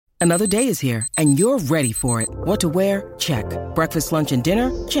Another day is here, and you're ready for it. What to wear? Check. Breakfast, lunch, and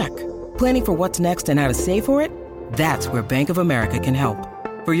dinner? Check. Planning for what's next and how to save for it? That's where Bank of America can help.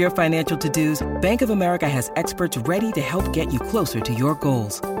 For your financial to-dos, Bank of America has experts ready to help get you closer to your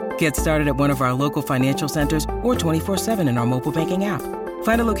goals. Get started at one of our local financial centers or 24/7 in our mobile banking app.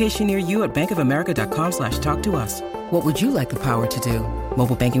 Find a location near you at bankofamerica.com/talktous. What would you like the power to do?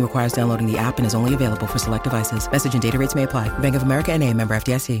 Mobile banking requires downloading the app and is only available for select devices. Message and data rates may apply. Bank of America N.A., member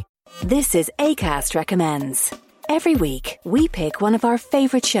FDIC. This is Acast Recommends. Every week, we pick one of our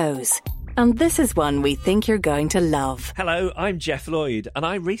favourite shows. And this is one we think you're going to love. Hello, I'm Jeff Lloyd, and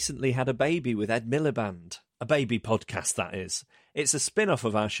I recently had a baby with Ed Miliband. A baby podcast, that is. It's a spin-off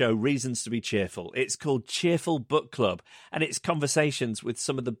of our show, Reasons to be Cheerful. It's called Cheerful Book Club, and it's conversations with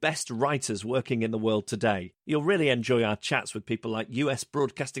some of the best writers working in the world today. You'll really enjoy our chats with people like US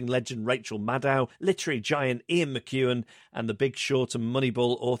broadcasting legend Rachel Maddow, literary giant Ian McEwan, and The Big Short and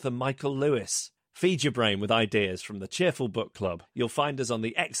Moneyball author Michael Lewis. Feed your brain with ideas from the Cheerful Book Club. You'll find us on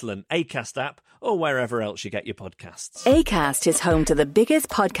the excellent Acast app or wherever else you get your podcasts. Acast is home to the biggest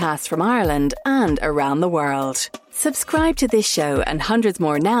podcasts from Ireland and around the world. Subscribe to this show and hundreds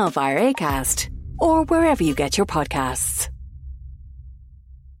more now via Acast or wherever you get your podcasts.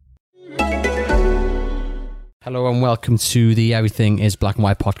 Hello and welcome to the Everything is Black and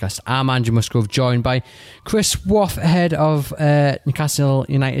White podcast. I'm Andrew Musgrove, joined by Chris Waff ahead of Newcastle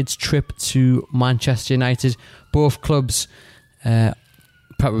United's trip to Manchester United. Both clubs'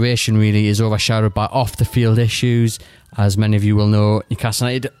 preparation really is overshadowed by off-the-field issues. As many of you will know, Newcastle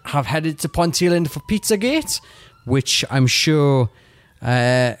United have headed to Pontyland for Pizzagate, which I'm sure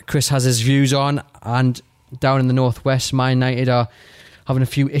Chris has his views on. And down in the northwest, Man United are having a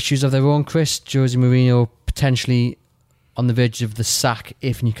few issues of their own. Chris, Jose Mourinho potentially on the verge of the sack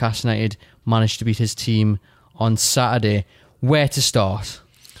if Newcastle United managed to beat his team on Saturday. Where to start?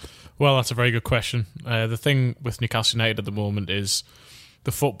 Well, that's a very good question. The thing with Newcastle United at the moment is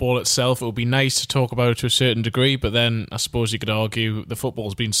the football itself. It would be nice to talk about it to a certain degree, but then I suppose you could argue the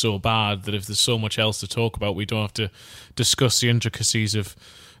football's been so bad that if there's so much else to talk about, we don't have to discuss the intricacies of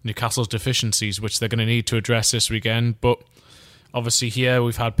Newcastle's deficiencies, which they're going to need to address this weekend. But obviously here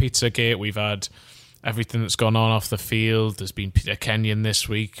we've had Pizzagate, we've had everything that's gone on off the field. There's been Peter Kenyon this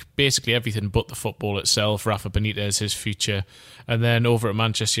week. Basically everything but the football itself. Rafa Benitez, his future. And then over at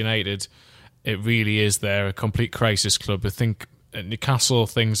Manchester United, it really is there a complete crisis club. I think at Newcastle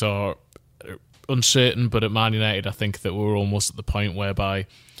things are uncertain, but at Man United I think that we're almost at the point whereby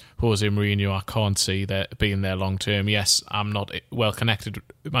Jose Mourinho, I can't see that being there long term. Yes, I'm not well connected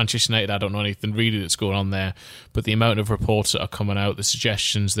with Manchester United. I don't know anything really that's going on there. But the amount of reports that are coming out, the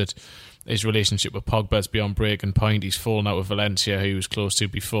suggestions that his relationship with Pogba's beyond breaking point, he's fallen out with Valencia, who he was close to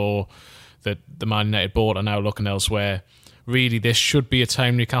before, that the Man United board are now looking elsewhere. Really, this should be a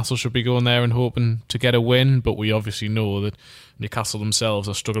time Newcastle should be going there and hoping to get a win, but we obviously know that Newcastle themselves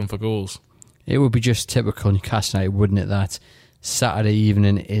are struggling for goals. It would be just typical Newcastle United, wouldn't it, that Saturday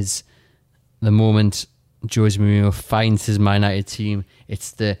evening is the moment Jose Mourinho finds his Man United team.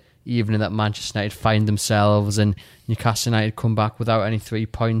 It's the evening that Manchester United find themselves, and Newcastle United come back without any 3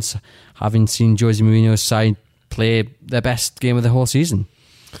 points, having seen Jose Mourinho's side play their best game of the whole season.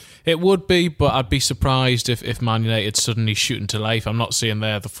 It would be, but I'd be surprised if Man United suddenly shoot into life. I'm not saying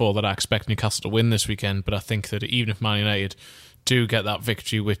therefore that I expect Newcastle to win this weekend, but I think that even if Man United do get that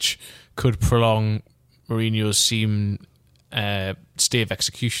victory, which could prolong Mourinho's stay of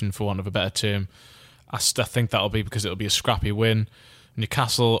execution, for want of a better term, I think that'll be because it'll be a scrappy win.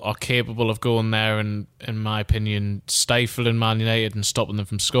 Newcastle are capable of going there and, in my opinion, stifling Man United and stopping them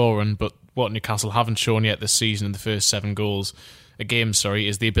from scoring, but what Newcastle haven't shown yet this season in the first 7 games,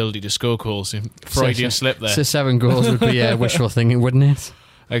 is the ability to score goals. Freudian slip there. So 7 goals would be wishful thinking, wouldn't it?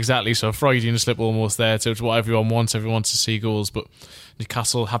 Exactly, so Freudian slip almost there. So it's what everyone wants. Everyone wants to see goals, but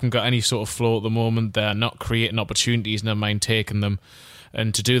Newcastle haven't got any sort of flow at the moment. They're not creating opportunities, never mind taking them.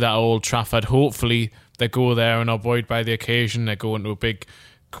 And to do that at Old Trafford, hopefully they go there and are buoyed by the occasion. They go into a big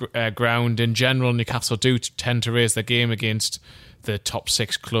ground. In general, Newcastle do tend to raise their game against the top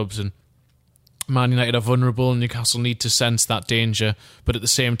 6 clubs, and Man United are vulnerable, and Newcastle need to sense that danger. But at the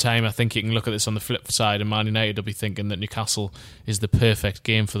same time, I think you can look at this on the flip side, and Man United will be thinking that Newcastle is the perfect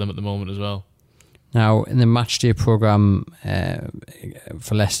game for them at the moment as well. Now, in the matchday programme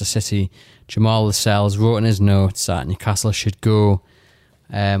for Leicester City, Jamal Lascelles wrote in his notes that Newcastle should go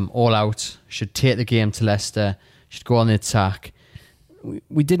all out, should take the game to Leicester, should go on the attack.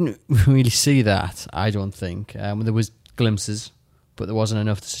 We didn't really see that, I don't think. There was glimpses, but there wasn't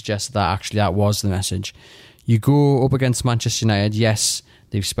enough to suggest that actually that was the message. You go up against Manchester United, yes,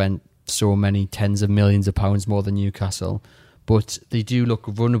 they've spent so many tens of millions of pounds more than Newcastle, but they do look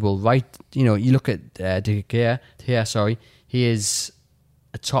vulnerable. Right, you look at De Gea. He is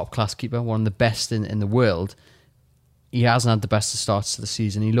a top class keeper, one of the best in the world. He hasn't had the best of starts to the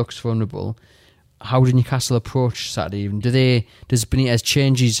season. He looks vulnerable. How did Newcastle approach Saturday evening? Does Benitez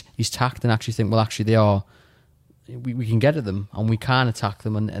change his tact and actually think, well, actually they are, we can get at them and we can attack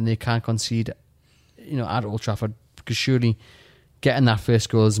them and they can't concede, at Old Trafford, because surely getting that first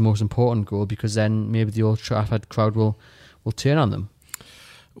goal is the most important goal, because then maybe the Old Trafford crowd will turn on them.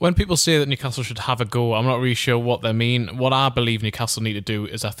 When people say that Newcastle should have a go, I'm not really sure what they mean. What I believe Newcastle need to do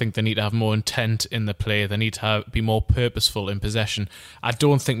is I think they need to have more intent in the play. They need to be more purposeful in possession. I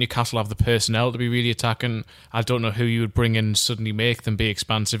don't think Newcastle have the personnel to be really attacking. I don't know who you would bring in and suddenly make them be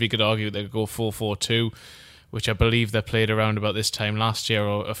expansive. You could argue they could go 4-4-2, which I believe they played around about this time last year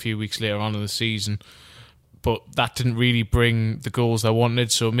or a few weeks later on in the season. But that didn't really bring the goals they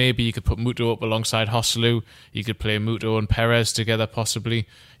wanted. So maybe you could put Muto up alongside Joselu. You could play Muto and Perez together possibly.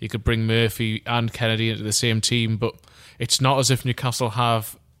 You could bring Murphy and Kennedy into the same team. But it's not as if Newcastle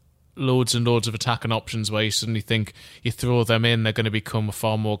have loads and loads of attacking options where you suddenly think you throw them in, they're going to become a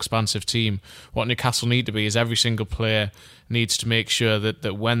far more expansive team. What Newcastle need to be is every single player needs to make sure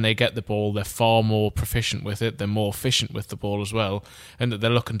that when they get the ball, they're far more proficient with it, they're more efficient with the ball as well, and that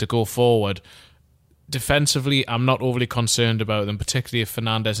they're looking to go forward. Defensively, I'm not overly concerned about them, particularly if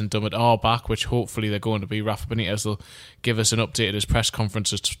Fernandes and Dummett are back, which hopefully they're going to be. Rafa Benitez will give us an update at his press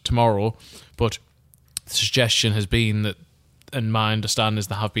conferences tomorrow. But the suggestion has been that, and my understanding is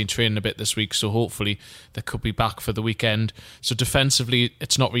they have been training a bit this week, so hopefully they could be back for the weekend. So defensively,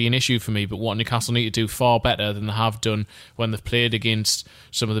 it's not really an issue for me, but what Newcastle need to do far better than they have done when they've played against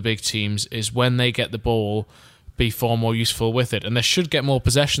some of the big teams is when they get the ball, be far more useful with it. And they should get more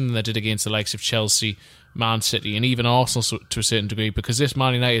possession than they did against the likes of Chelsea, Man City and even Arsenal to a certain degree, because this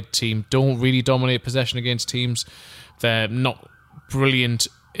Man United team don't really dominate possession against teams. They're not brilliant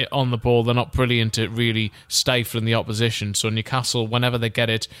on the ball, they're not brilliant at really stifling the opposition. So Newcastle, whenever they get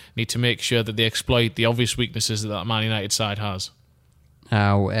it, need to make sure that they exploit the obvious weaknesses that Man United side has.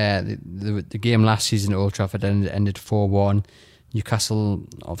 Now, the game last season at Old Trafford ended 4-1. Newcastle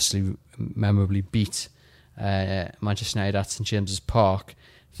obviously memorably beat Manchester United at St James's Park.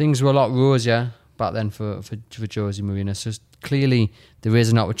 Things were a lot rosier back then for Jose Mourinho. So clearly there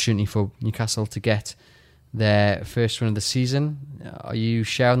is an opportunity for Newcastle to get their first win of the season. Are you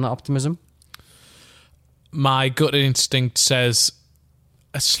sharing that optimism? My gut instinct says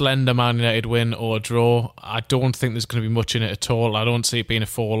a slender Man United win or a draw. I don't think there's going to be much in it at all. I don't see it being a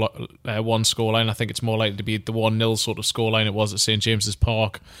 4-1 scoreline. I think it's more likely to be the 1-0 sort of scoreline it was at St James's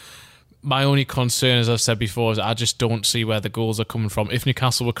Park. My only concern, as I've said before, is I just don't see where the goals are coming from. If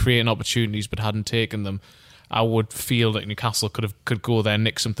Newcastle were creating opportunities but hadn't taken them, I would feel that Newcastle could go there and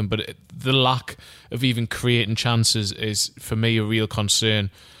nick something. But the lack of even creating chances is, for me, a real concern.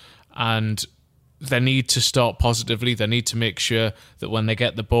 And they need to start positively. They need to make sure that when they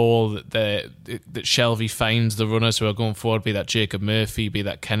get the ball, that Shelvey finds the runners who are going forward, be that Jacob Murphy, be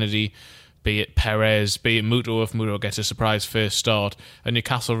that Kennedy, be it Perez, be it Muto, if Muto gets a surprise first start. And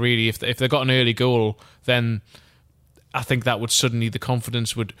Newcastle really, if they got an early goal, then I think that would suddenly, the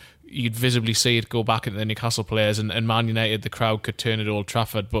confidence you'd visibly see it go back into the Newcastle players, and Man United, the crowd could turn at Old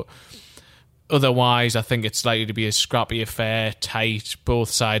Trafford. But otherwise, I think it's likely to be a scrappy affair, tight, both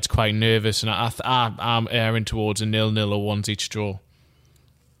sides quite nervous, and I'm erring towards a 0-0 or ones each draw.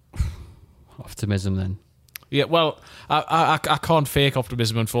 Optimism then. Yeah, well, I can't fake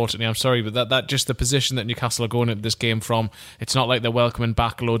optimism, unfortunately. I'm sorry, but that just the position that Newcastle are going into this game from. It's not like they're welcoming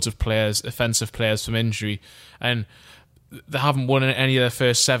back loads of players, offensive players from injury, and they haven't won any of their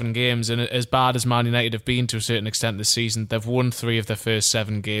first 7 games. And as bad as Man United have been to a certain extent this season, they've won 3 of their first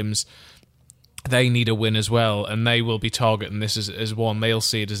 7 games. They need a win as well, and they will be targeting this as one. They'll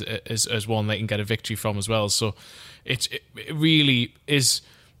see it as one they can get a victory from as well. So it really is.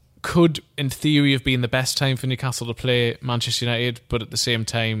 Could, in theory, have been the best time for Newcastle to play Manchester United, but at the same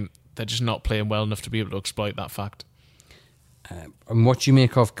time, they're just not playing well enough to be able to exploit that fact. And what do you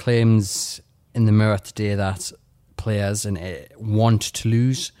make of claims in the Mirror today that players want to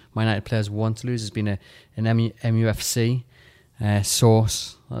lose? Man United players want to lose. There's been an MUFC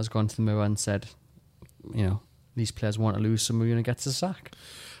source that has gone to the Mirror and said, these players want to lose, so Mourinho gets a sack.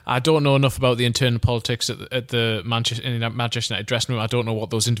 I don't know enough about the internal politics at the Manchester United dressing room. I don't know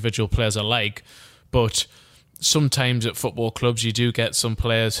what those individual players are like, but sometimes at football clubs you do get some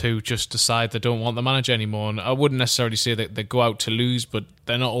players who just decide they don't want the manager anymore. And I wouldn't necessarily say that they go out to lose, but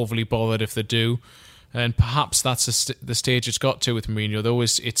they're not overly bothered if they do. And perhaps that's the stage it's got to with Mourinho. Though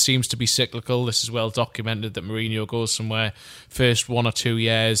it seems to be cyclical. This is well documented that Mourinho goes somewhere, first 1 or 2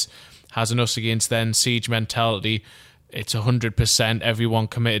 years, has an us against then siege mentality, it's 100% everyone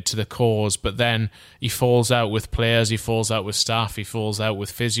committed to the cause, but then he falls out with players, he falls out with staff, he falls out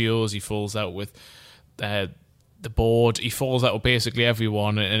with physios, he falls out with the board, he falls out with basically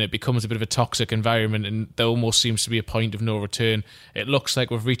everyone, and it becomes a bit of a toxic environment, and there almost seems to be a point of no return. It looks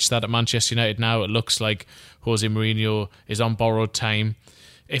like we've reached that at Manchester United now. It looks like Jose Mourinho is on borrowed time.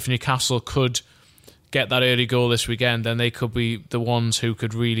 If Newcastle could get that early goal this weekend, then they could be the ones who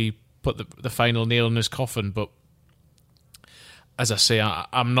could really put the final nail in his coffin. But as I say,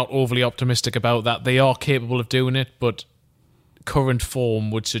 I'm not overly optimistic about that. They are capable of doing it, but current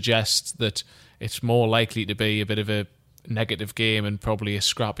form would suggest that it's more likely to be a bit of a negative game and probably a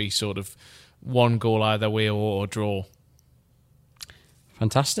scrappy sort of one goal either way or draw.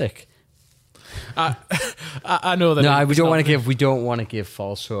 Fantastic. I know that. No, we don't want to give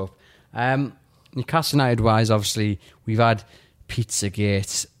false hope. Newcastle United wise, obviously we've had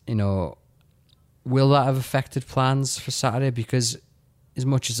Pizzagate. Will that have affected plans for Saturday? Because as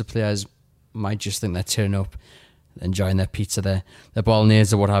much as the players might just think they're turning up, enjoying their pizza, their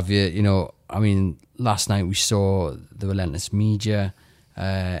bolognese or what have you, last night we saw the relentless media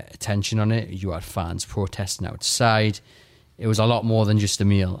attention on it. You had fans protesting outside. It was a lot more than just a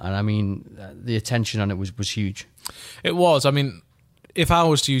meal. And the attention on it was huge. It was. If I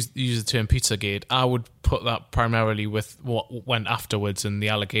was to use the term Pizzagate, I would put that primarily with what went afterwards and the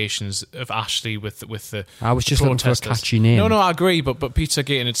allegations of Ashley with the I was just looking for a catchy name. No, I agree, but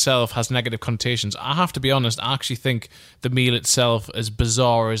Pizzagate in itself has negative connotations. I have to be honest, I actually think the meal itself, as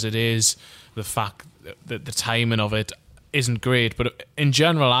bizarre as it is, the fact that the timing of it isn't great, but in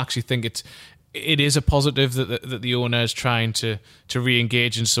general, I actually think it is a positive that the owner is trying to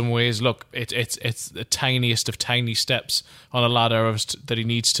re-engage in some ways. Look, it's the tiniest of tiny steps on a ladder that he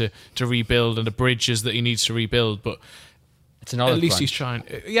needs to rebuild, and the bridges that he needs to rebuild. But it's an olive at least branch. He's trying.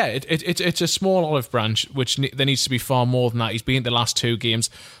 Yeah, it's a small olive branch, which there needs to be far more than that. He's been at the last two games.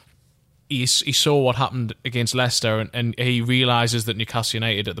 He saw what happened against Leicester, and he realises that Newcastle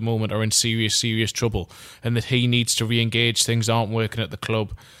United at the moment are in serious trouble, and that he needs to re-engage. Things aren't working at the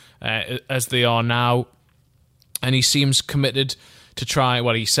club as they are now, and he seems committed to try.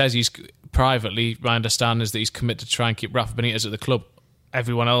 Well, he says he's privately, my understanding is that he's committed to try and keep Rafa Benitez at the club.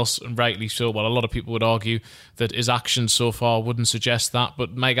 Everyone else, and rightly so, well, a lot of people would argue that his actions so far wouldn't suggest that,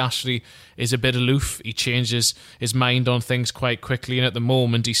 but Mike Ashley is a bit aloof. He changes his mind on things quite quickly, and at the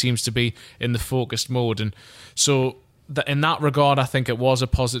moment he seems to be in the focused mode, and so in that regard I think it was a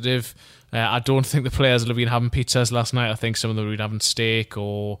positive. I don't think the players will have been having pizzas last night. I think some of them would be having steak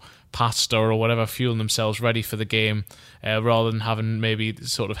or pasta or whatever, fueling themselves ready for the game, rather than having maybe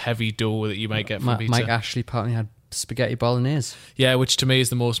sort of heavy dough that you might get from pizza. Mike Ashley apparently had spaghetti bolognese. Yeah, which to me is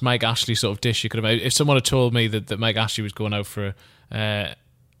the most Mike Ashley sort of dish you could have. If someone had told me that Mike Ashley was going out for a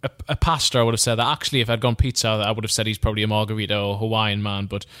pasta, I would have said that. Actually, if I'd gone pizza, I would have said he's probably a margarita or Hawaiian man.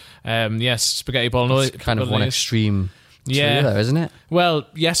 But yes, spaghetti bolognese. It's kind of one extreme. Yeah, there, isn't it? Well,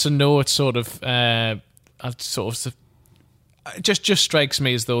 yes and no. It's sort of, just strikes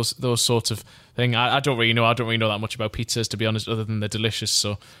me as those sorts of thing. I don't really know. I don't really know that much about pizzas, to be honest, other than they're delicious.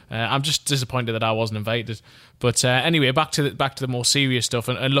 So I'm just disappointed that I wasn't invited. But anyway, back to the more serious stuff,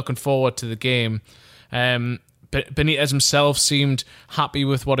 and looking forward to the game. Benitez himself seemed happy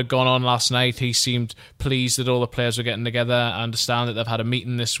with what had gone on last night. He seemed pleased that all the players were getting together. I understand that they've had a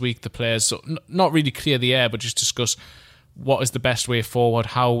meeting this week. The players not really clear the air, but just discuss what is the best way forward.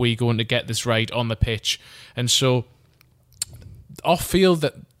 How are we going to get this right on the pitch? And so off field,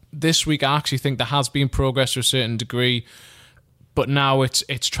 that this week I actually think there has been progress to a certain degree, but now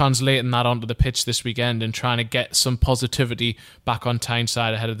it's translating that onto the pitch this weekend and trying to get some positivity back on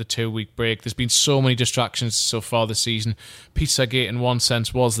Tyneside ahead of the 2-week break. There's been so many distractions so far this season. Pizzagate in one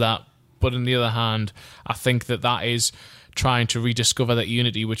sense was that, but on the other hand, I think that is trying to rediscover that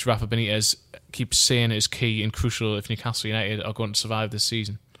unity which Rafa Benitez keeps saying is key and crucial if Newcastle United are going to survive this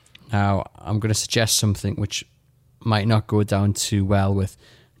season. Now, I'm going to suggest something which might not go down too well with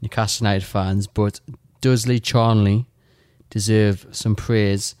Newcastle United fans, but does Lee Charnley deserve some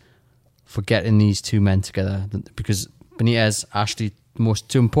praise for getting these two men together? Because Benitez, Ashley, the most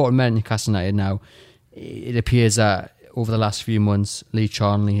two important men in Newcastle United now. It appears that over the last few months, Lee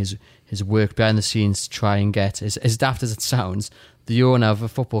Charnley has worked behind the scenes to try and get, as daft as it sounds, the owner of a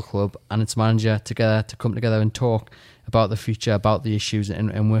football club and its manager together to come together and talk about the future, about the issues,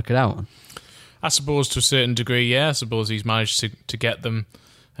 and work it out. I suppose to a certain degree, yeah. I suppose he's managed to get them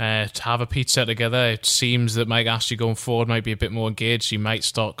to have a pizza together. It seems that Mike Ashley going forward might be a bit more engaged. He might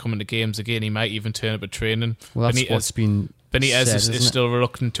start coming to games again. He might even turn up at training. Well, that's what's been Benitez is still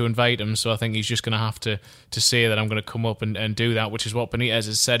reluctant to invite him, so I think he's just going to have to say that I'm going to come up and do that, which is what Benitez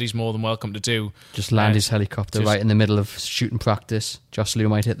has said he's more than welcome to do. Just land his helicopter right in the middle of shooting practice. Joselu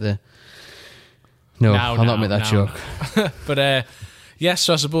might hit the... No, I'll not make that joke. But yes,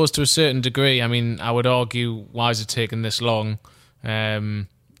 so I suppose to a certain degree, I mean, I would argue, why has it taken this long?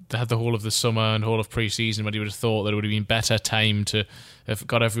 They had the whole of the summer and whole of pre-season, but you would have thought that it would have been better time to have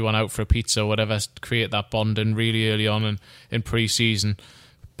got everyone out for a pizza or whatever, create that bonding really early on in pre-season.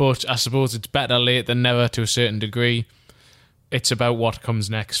 But I suppose it's better late than never to a certain degree. It's about what comes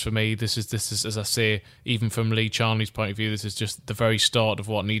next for me. This is, as I say, even from Lee Charnley's point of view, this is just the very start of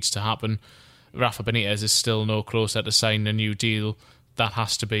what needs to happen. Rafa Benitez is still no closer to signing a new deal. That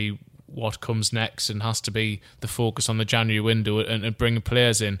has to be what comes next and has to be the focus on the January window and bringing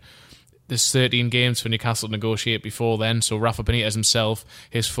players in. There's 13 games for Newcastle to negotiate before then, so Rafa Benitez himself,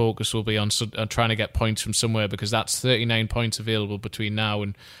 his focus will be on trying to get points from somewhere, because that's 39 points available between now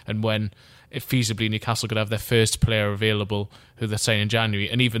and when feasibly Newcastle could have their first player available who they're signing in January,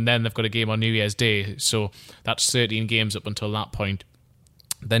 and even then they've got a game on New Year's Day, so that's 13 games up until that point.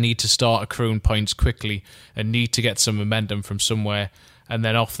 They need to start accruing points quickly and need to get some momentum from somewhere. And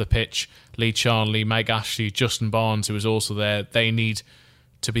then off the pitch, Lee Charnley, Mike Ashley, Justin Barnes, who was also there, they need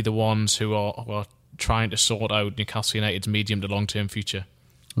to be the ones who are trying to sort out Newcastle United's medium to long-term future.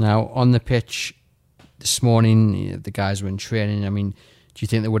 Now, on the pitch this morning, the guys were in training. I mean, do you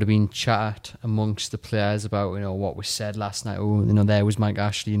think there would have been chat amongst the players about, what was said last night? Oh, there was Mike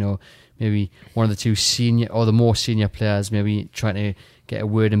Ashley, maybe one of the two senior or the more senior players maybe trying to get a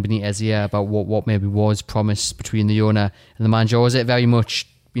word in Benitez's ear about what maybe was promised between the owner and the manager? Or is it very much,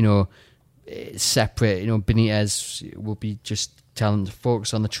 separate? Benitez will be just telling them to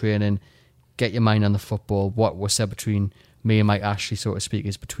focus on the training, get your mind on the football. What was said between me and Mike Ashley, so to speak,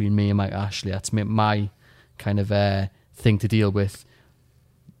 is between me and Mike Ashley. That's my kind of thing to deal with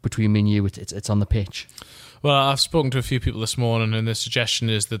between me and you. It's on the pitch. Well, I've spoken to a few people this morning, and the suggestion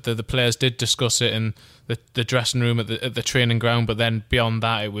is that the players did discuss it in the dressing room at the training ground, but then beyond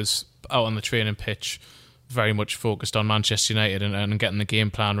that, it was out on the training pitch, very much focused on Manchester United and getting the game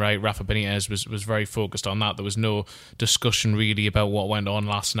plan right. Rafa Benitez was very focused on that. There was no discussion really about what went on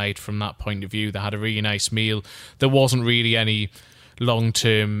last night from that point of view. They had a really nice meal. There wasn't really any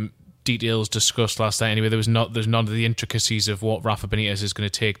long-term details discussed last night anyway. There's none of the intricacies of what Rafa Benitez is going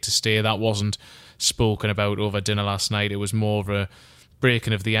to take to stay. That wasn't spoken about over dinner last night. It was more of a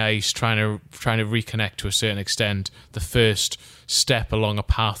breaking of the ice, trying to reconnect to a certain extent. The first step along a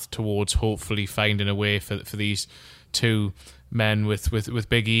path towards hopefully finding a way for these two men with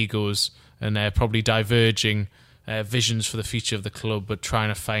big egos and probably diverging visions for the future of the club, but trying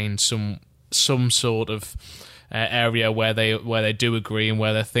to find some sort of area where they do agree and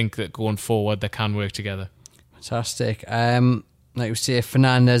where they think that going forward they can work together. Fantastic. Like we say,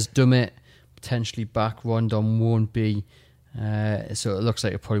 Fernandez, Dummett potentially back. Rondon won't be. So it looks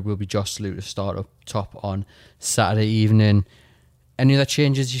like it probably will be Joselu to start up top on Saturday evening. Any other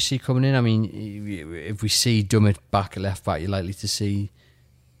changes you see coming in? I mean, if we see Dummett back at left back, you're likely to see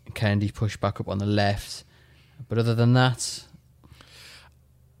Kennedy push back up on the left. But other than that,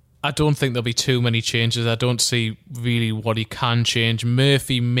 I don't think there'll be too many changes. I don't see really what he can change.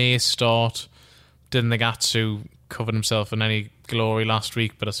 Murphy may start. Didn't think Atsu covered himself in any glory last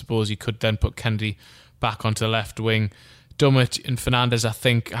week, but I suppose you could then put Kennedy back onto the left wing. Dummett and Fernandez, I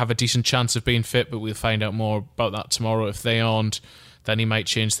think, have a decent chance of being fit, but we'll find out more about that tomorrow. If they aren't, then he might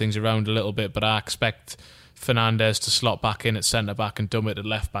change things around a little bit, but I expect Fernandez to slot back in at centre-back and Dummett at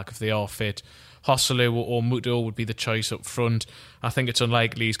left-back if they are fit. Joselu or Muto would be the choice up front. I think it's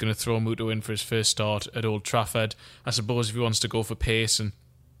unlikely he's going to throw Muto in for his first start at Old Trafford. I suppose if he wants to go for pace and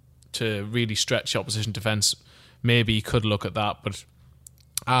to really stretch the opposition defence, maybe he could look at that, but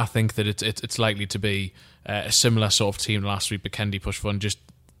I think that it's likely to be a similar sort of team last week, but Kennedy push fun, just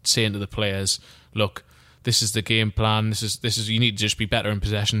saying to the players, look, this is the game plan. This is you need to just be better in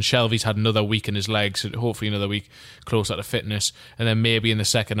possession. Shelvey's had another week in his legs, so hopefully another week closer to fitness. And then maybe in the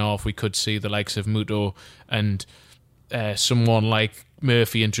second half we could see the likes of Muto and someone like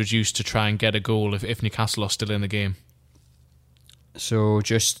Murphy introduced to try and get a goal if Newcastle are still in the game. So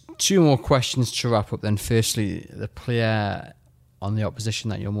just two more questions to wrap up then. Firstly, the player on the opposition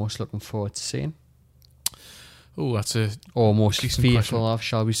that you're most looking forward to seeing? Oh, that's a or most fearful question. Of,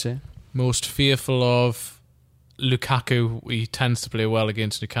 shall we say? Most fearful of Lukaku. He tends to play well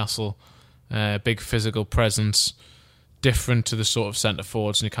against Newcastle. Big physical presence, different to the sort of centre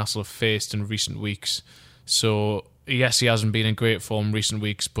forwards Newcastle have faced in recent weeks. So yes, he hasn't been in great form in recent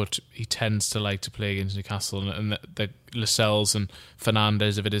weeks, but he tends to like to play against Newcastle, and the Lascelles and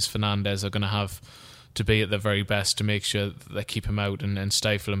Fernandez, if it is Fernandez, are going to have to be at their very best to make sure that they keep him out and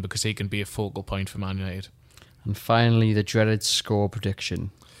stifle him, because he can be a focal point for Man United. And finally, the dreaded score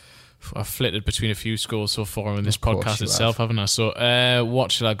prediction. I've flitted between a few scores so far in this Of course podcast you itself, have. haven't I? So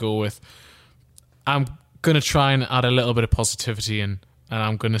what should I go with? I'm going to try and add a little bit of positivity in, and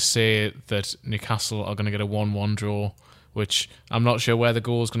I'm going to say that Newcastle are going to get a 1-1 draw, which I'm not sure where the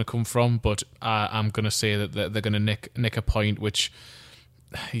goal is going to come from, but I'm going to say that they're going to nick a point, which,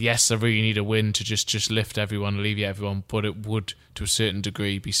 yes, they really need a win to just lift everyone, alleviate everyone, but it would, to a certain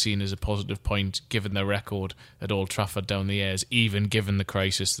degree, be seen as a positive point given their record at Old Trafford down the years, even given the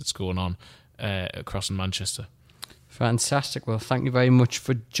crisis that's going on across in Manchester. Fantastic. Well, thank you very much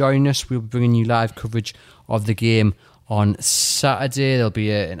for joining us. We'll be bringing you live coverage of the game on Saturday. There'll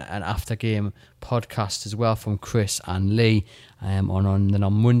be an after-game podcast as well from Chris and Lee. Then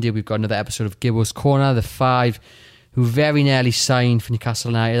on Monday, we've got another episode of Gibbo's Corner, the 5 who very nearly signed for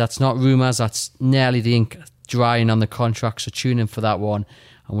Newcastle United. That's not rumours, that's nearly the ink drying on the contract, so tune in for that one.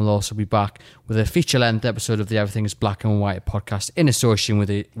 And we'll also be back with a feature-length episode of the Everything is Black and White podcast in association with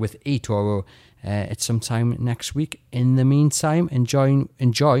eToro. It's sometime next week. In the meantime,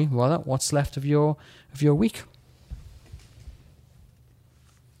 enjoy what's left of your week.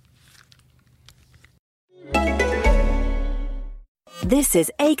 This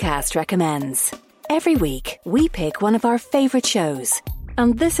is Acast Recommends. Every week, we pick one of our favourite shows.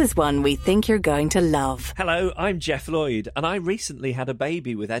 And this is one we think you're going to love. Hello, I'm Jeff Lloyd, and I recently had a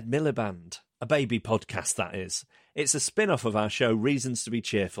baby with Ed Miliband. A baby podcast, that is. It's a spin-off of our show Reasons to be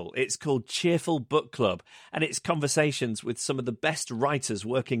Cheerful. It's called Cheerful Book Club, and it's conversations with some of the best writers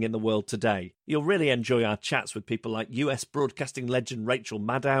working in the world today. You'll really enjoy our chats with people like US broadcasting legend Rachel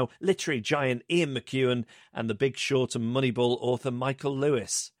Maddow, literary giant Ian McEwan, and The Big Short and Moneyball author Michael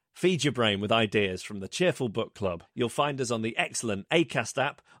Lewis. Feed your brain with ideas from the Cheerful Book Club. You'll find us on the excellent Acast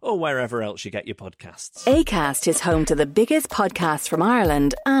app or wherever else you get your podcasts. Acast is home to the biggest podcasts from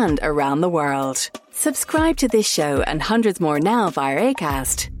Ireland and around the world. Subscribe to this show and hundreds more now via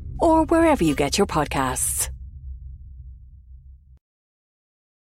Acast or wherever you get your podcasts.